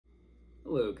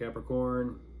Hello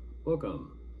Capricorn,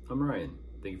 welcome. I'm Ryan.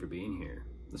 Thank you for being here.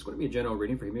 This is going to be a general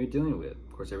reading for who you may be dealing with.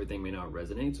 Of course, everything may not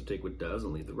resonate, so take what does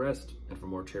and leave the rest. And for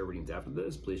more tarot readings after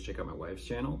this, please check out my wife's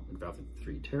channel,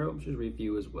 Adval53 Tarot. She's read for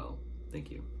you as well.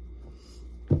 Thank you.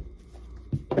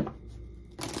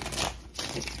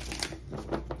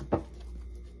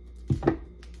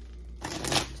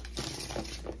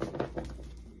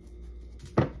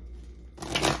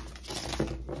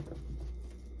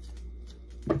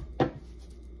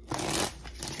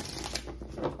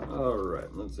 All right,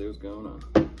 let's see what's going on.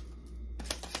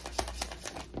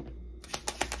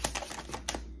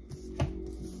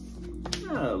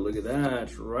 Ah, look at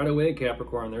that. Right away,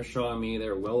 Capricorn, they're showing me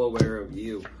they're well aware of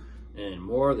you in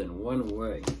more than one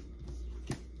way.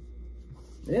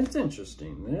 It's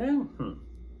interesting. Yeah?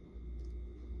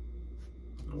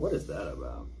 What is that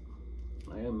about?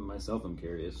 I am myself, I'm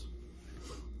curious.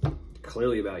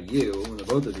 Clearly about you, the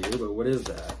both of you, but what is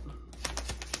that?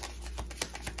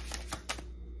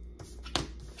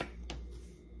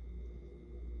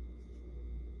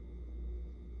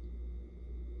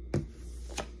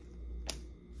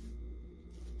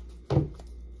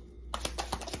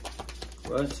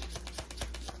 What?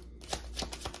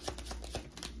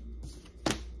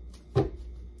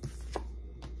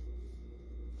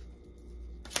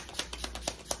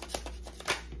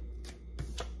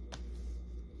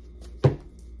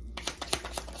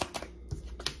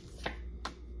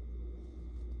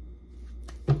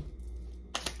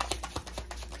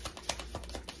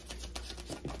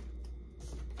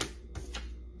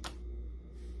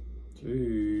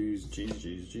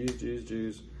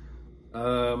 Jeez.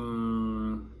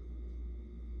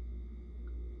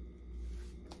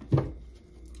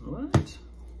 What?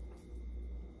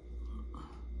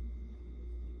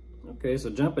 Okay, so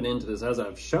jumping into this, as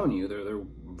I've shown you, they're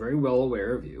very well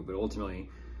aware of you, but ultimately,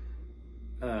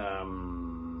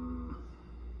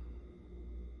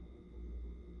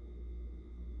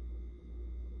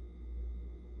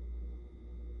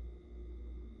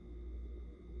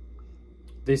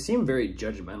 they seem very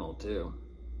judgmental too.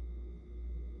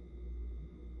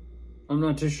 I'm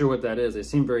not too sure what that is. They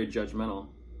seem very judgmental.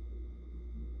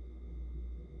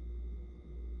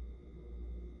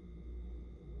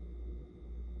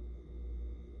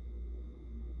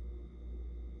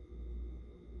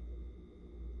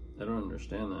 I don't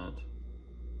understand that.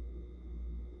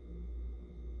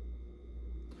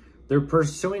 They're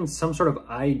pursuing some sort of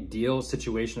ideal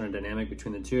situation or dynamic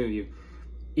between the two of you,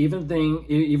 even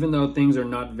though things are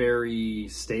not very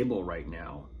stable right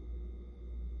now.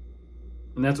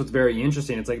 And that's what's very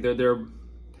interesting. It's like they're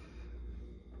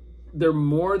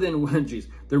more than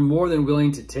they're more than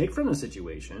willing to take from the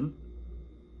situation,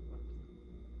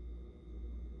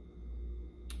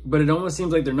 but it almost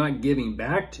seems like they're not giving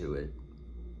back to it,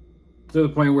 to the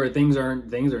point where things are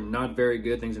not very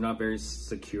good. Things are not very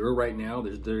secure right now.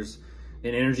 There's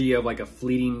an energy of like a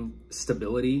fleeting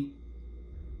stability,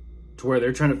 to where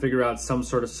they're trying to figure out some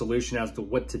sort of solution as to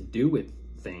what to do with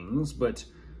things, but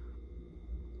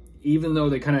even though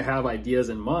they kind of have ideas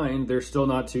in mind, they're still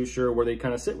not too sure where they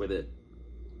kind of sit with it.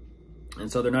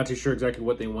 And so they're not too sure exactly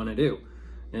what they want to do.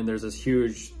 And there's this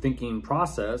huge thinking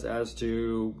process as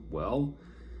to, well,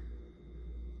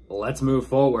 let's move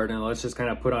forward and let's just kind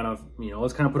of put on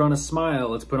let's kind of put on a smile.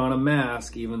 Let's put on a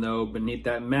mask, even though beneath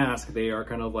that mask, they are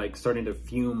kind of like starting to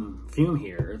fume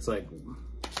here. It's like,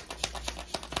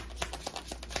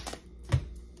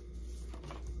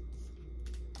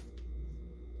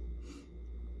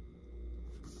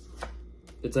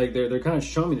 it's like they're kind of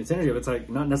showing me this energy of, it's like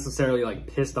not necessarily like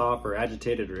pissed off or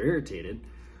agitated or irritated.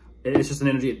 It's just an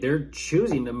energy that they're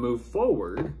choosing to move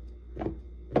forward,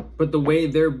 but the way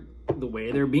they're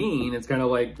being, it's kind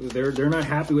of like they're not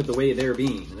happy with the way they're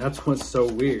being. And that's what's so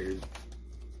weird.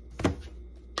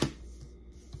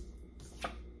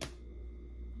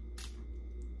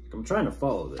 I'm trying to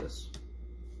follow this.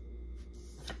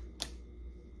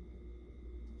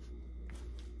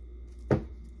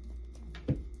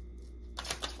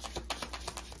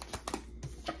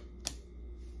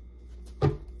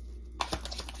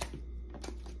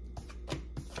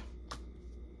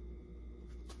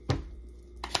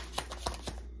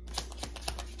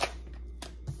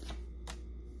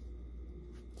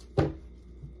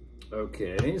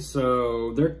 Okay,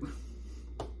 so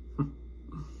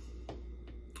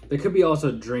they could be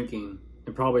also drinking,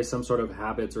 and probably some sort of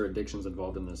habits or addictions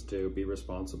involved in this too. Be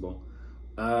responsible.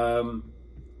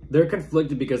 They're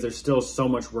conflicted because there's still so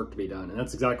much work to be done, and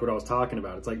that's exactly what I was talking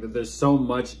about. It's like that there's so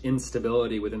much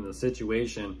instability within the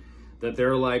situation that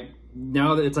they're like,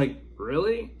 now that it's like,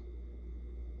 really?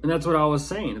 And that's what I was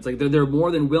saying. It's like they're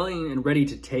more than willing and ready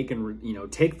to take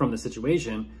and take from the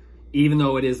situation, even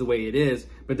though it is the way it is,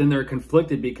 but then they're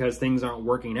conflicted because things aren't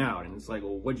working out. And it's like,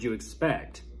 well, what'd you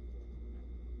expect?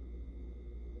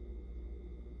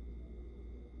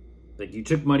 Like, you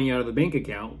took money out of the bank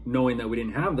account knowing that we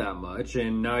didn't have that much,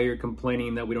 and now you're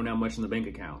complaining that we don't have much in the bank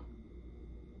account.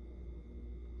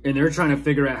 And they're trying to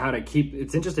figure out how to keep,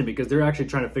 it's interesting because they're actually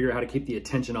trying to figure out how to keep the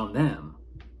attention on them.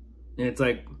 And it's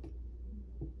like,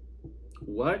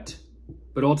 what?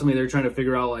 But ultimately they're trying to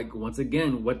figure out, like, once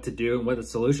again, what to do and what the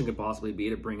solution could possibly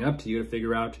be to bring up to you to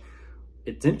figure out.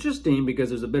 It's interesting because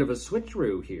there's a bit of a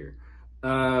switcheroo here.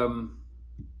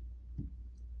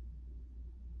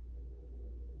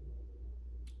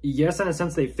 Yes, in a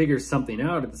sense, they figure something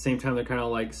out. At the same time, they're kind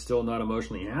of like still not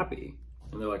emotionally happy.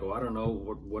 And they're like, well, I don't know,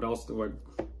 what else, you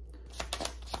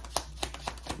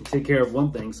take care of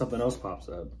one thing, something else pops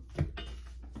up.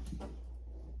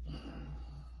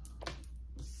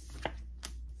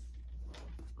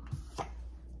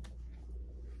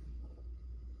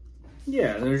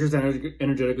 Yeah, and they're just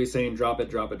energetically saying, drop it,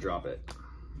 drop it, drop it.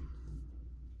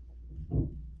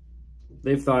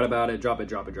 They've thought about it, drop it,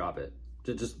 drop it, drop it.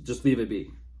 Just leave it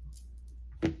be.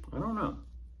 I don't know.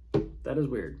 That is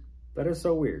weird. That is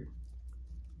so weird.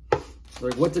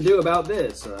 Like, what to do about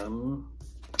this? I don't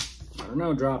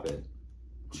know, drop it.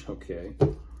 Okay.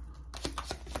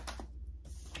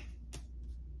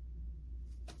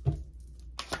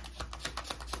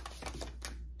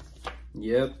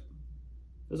 Yep.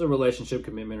 There's a relationship,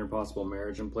 commitment, or possible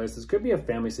marriage in place. This could be a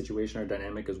family situation or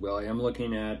dynamic as well. I am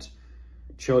looking at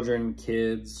children,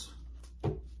 kids,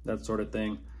 that sort of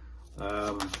thing.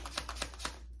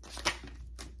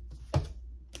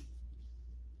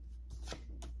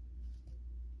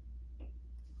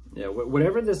 Yeah,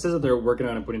 whatever this is that they're working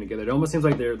on and putting together, it almost seems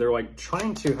like they're like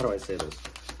trying to, how do I say this?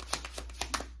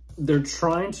 They're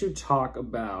trying to talk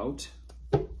about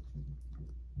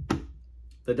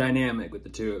the dynamic with the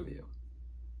two of you.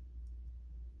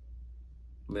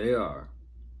 They are.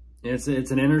 And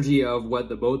it's an energy of what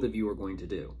the both of you are going to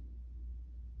do.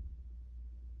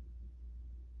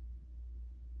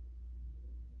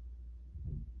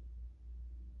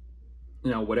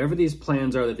 Now, whatever these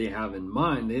plans are that they have in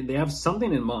mind, they have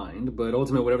something in mind, but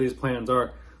ultimately, whatever these plans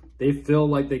are, they feel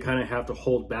like they kind of have to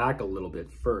hold back a little bit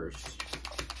first.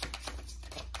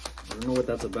 I don't know what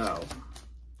that's about.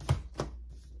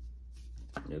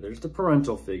 Yeah, there's the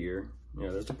parental figure. Yeah,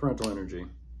 there's the parental energy.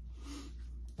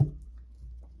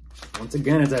 Once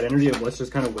again, it's that energy of let's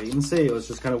just kind of wait and see. Let's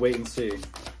just kind of wait and see.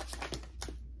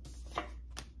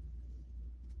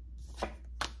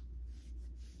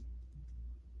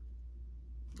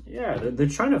 Yeah, they're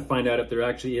trying to find out if there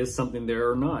actually is something there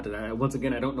or not. And once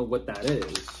again, I don't know what that is.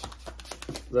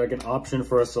 Is that like an option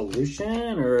for a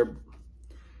solution, or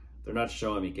they're not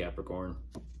showing me, Capricorn?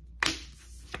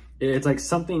 It's like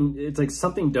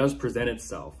something does present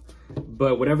itself,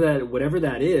 but whatever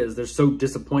that is, they're so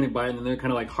disappointed by it, and they're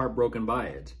kind of like heartbroken by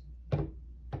it.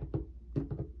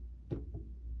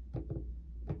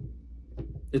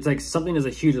 It's like something is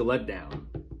a huge letdown.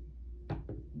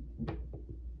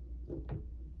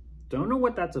 Don't know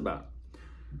what that's about.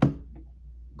 Of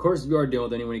course, if you are dealing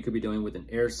with anyone, you could be dealing with an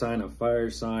air sign, a fire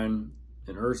sign,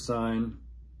 an earth sign.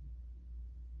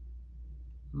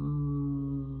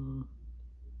 And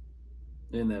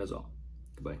that is all.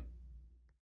 Goodbye.